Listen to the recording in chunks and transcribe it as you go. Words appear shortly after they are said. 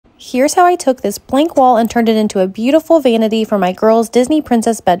Here's how I took this blank wall and turned it into a beautiful vanity for my girl's Disney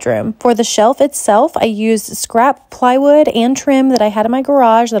princess bedroom. For the shelf itself, I used scrap plywood and trim that I had in my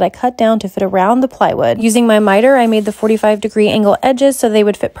garage that I cut down to fit around the plywood. Using my miter, I made the 45-degree angle edges so they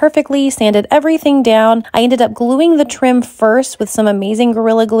would fit perfectly, sanded everything down. I ended up gluing the trim first with some amazing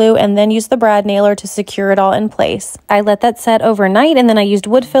Gorilla Glue and then used the brad nailer to secure it all in place. I let that set overnight and then I used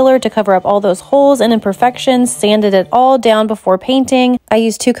wood filler to cover up all those holes and imperfections, sanded it all down before painting. I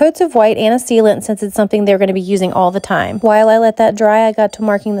used 2 coats of white and a sealant since it's something they're going to be using all the time. While I let that dry, I got to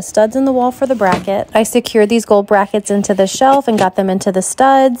marking the studs in the wall for the bracket. I secured these gold brackets into the shelf and got them into the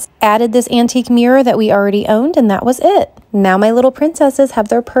studs, added this antique mirror that we already owned, and that was it. Now my little princesses have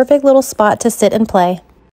their perfect little spot to sit and play.